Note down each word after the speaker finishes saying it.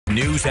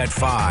News at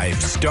 5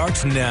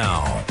 starts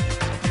now.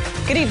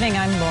 Good evening,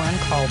 I'm Lauren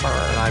Culver.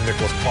 And I'm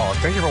Nicholas Pollock.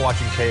 Thank you for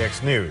watching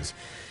KX News.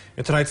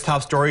 In tonight's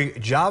top story,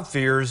 job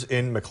fears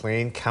in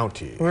McLean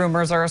County.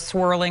 Rumors are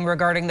swirling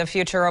regarding the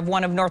future of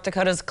one of North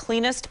Dakota's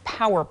cleanest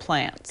power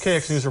plants.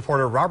 KX News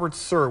reporter Robert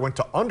Sir went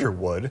to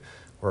Underwood,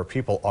 where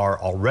people are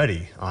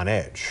already on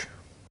edge.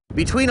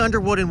 Between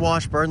Underwood and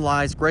Washburn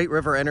lies Great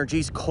River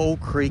Energy's Coal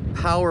Creek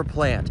Power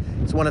Plant.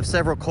 It's one of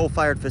several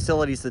coal-fired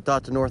facilities that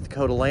dot the North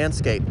Dakota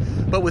landscape.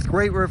 But with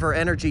Great River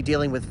Energy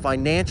dealing with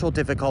financial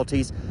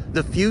difficulties,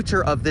 the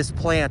future of this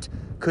plant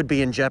could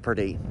be in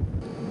jeopardy.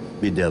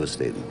 Be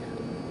devastating.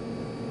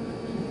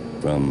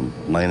 From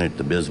Minot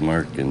to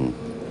Bismarck and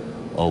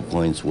all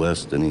points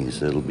west and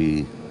east, it'll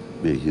be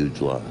a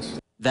huge loss.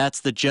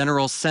 That's the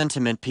general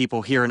sentiment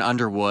people here in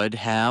Underwood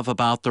have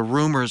about the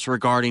rumors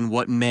regarding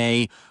what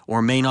may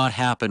or may not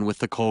happen with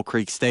the Coal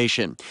Creek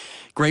station.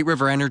 Great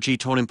River Energy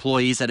told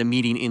employees at a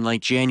meeting in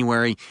late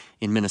January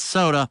in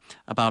Minnesota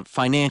about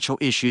financial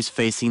issues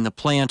facing the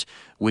plant,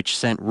 which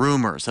sent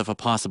rumors of a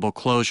possible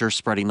closure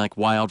spreading like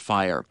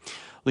wildfire.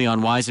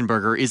 Leon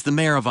Weisenberger is the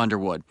mayor of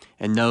Underwood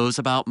and knows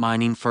about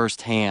mining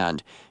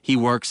firsthand. He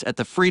works at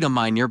the Freedom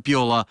Mine near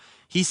Beulah.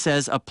 He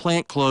says a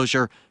plant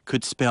closure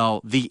could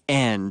spell the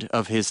end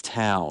of his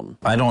town.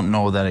 I don't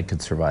know that it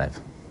could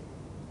survive.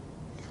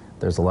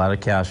 There's a lot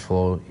of cash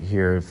flow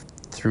here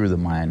through the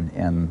mine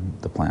and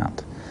the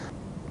plant.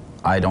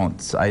 I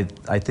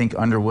think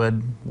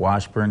Underwood,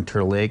 Washburn,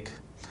 Turtle Lake,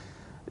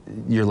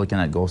 you're looking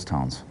at ghost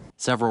towns.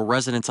 Several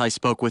residents I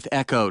spoke with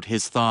echoed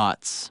his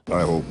thoughts.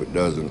 I hope it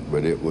doesn't,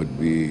 but it would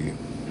be,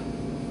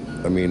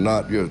 I mean,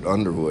 not just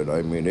Underwood.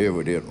 I mean, it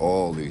would hit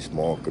all these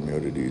small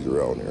communities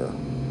around here.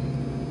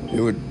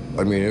 It would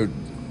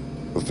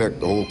affect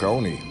the whole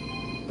county.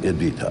 It'd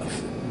be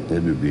tough.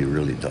 It would be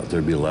really tough.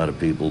 There'd be a lot of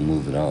people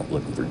moving out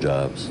looking for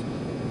jobs.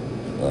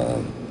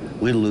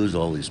 We'd lose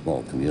all these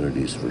small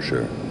communities for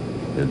sure.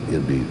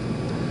 It'd be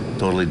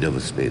totally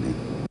devastating.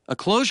 A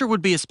closure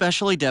would be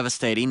especially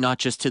devastating, not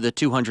just to the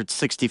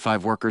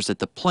 265 workers at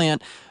the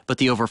plant, but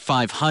the over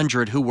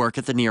 500 who work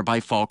at the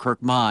nearby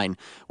Falkirk mine,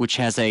 which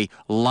has a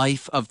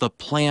life of the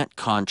plant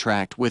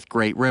contract with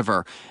Great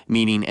River,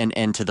 meaning an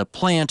end to the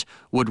plant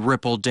would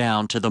ripple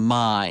down to the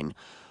mine.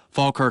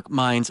 Falkirk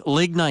mines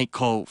lignite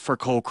coal for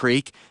Coal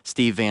Creek.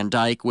 Steve Van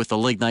Dyke with the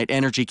Lignite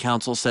Energy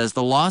Council says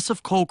the loss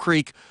of Coal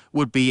Creek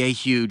would be a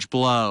huge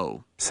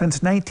blow.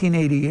 Since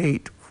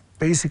 1988,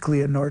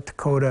 basically in North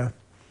Dakota,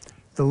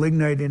 the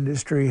lignite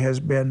industry has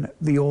been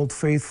the old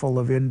faithful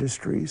of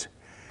industries.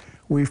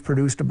 We've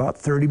produced about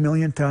 30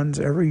 million tons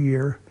every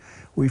year.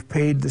 We've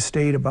paid the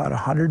state about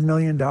 $100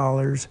 million.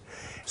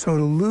 So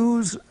to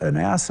lose an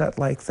asset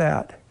like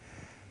that,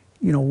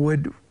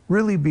 would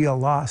really be a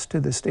loss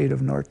to the state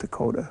of North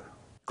Dakota.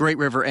 Great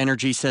River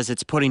Energy says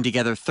it's putting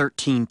together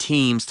 13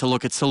 teams to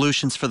look at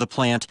solutions for the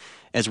plant,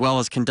 as well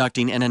as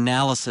conducting an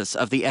analysis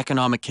of the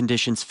economic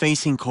conditions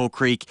facing Coal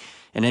Creek,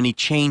 and any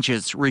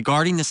changes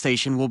regarding the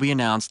station will be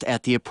announced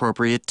at the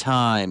appropriate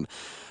time.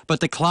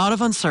 But the cloud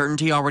of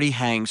uncertainty already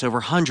hangs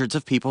over hundreds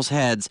of people's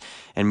heads,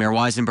 and Mayor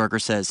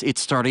Weisenberger says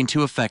it's starting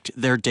to affect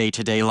their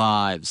day-to-day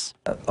lives.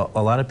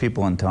 A lot of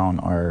people in town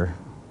are,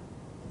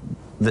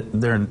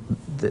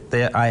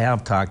 I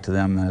have talked to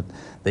them that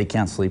they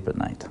can't sleep at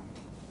night,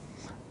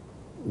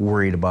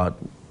 worried about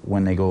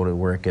when they go to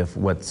work, if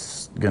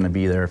what's going to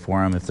be there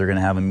for them, if they're going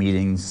to have a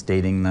meeting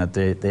stating that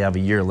they have a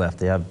year left,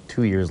 they have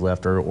 2 years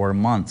left, or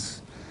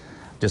months,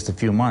 just a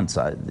few months.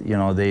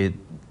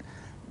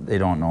 They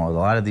don't know. A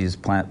lot of these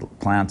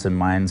plants and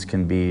mines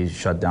can be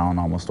shut down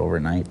almost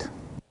overnight.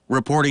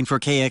 Reporting for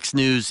KX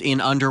News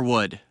in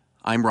Underwood,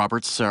 I'm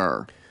Robert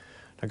Sir.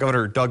 Now,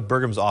 Governor Doug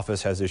Burgum's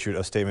office has issued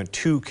a statement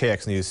to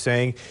KX News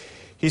saying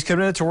he's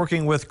committed to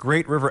working with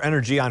Great River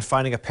Energy on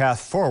finding a path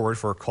forward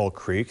for Coal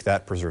Creek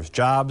that preserves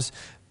jobs,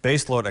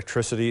 baseload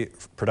electricity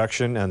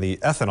production, and the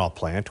ethanol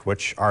plant,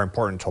 which are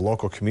important to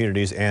local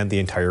communities and the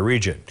entire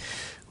region.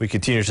 We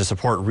continue to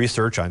support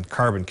research on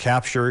carbon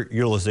capture,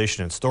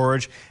 utilization and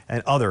storage,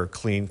 and other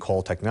clean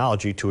coal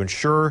technology to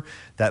ensure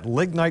that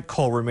lignite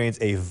coal remains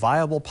a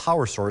viable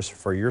power source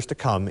for years to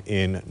come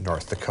in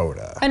North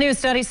Dakota. A new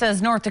study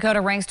says North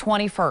Dakota ranks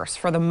 21st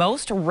for the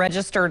most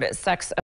registered sex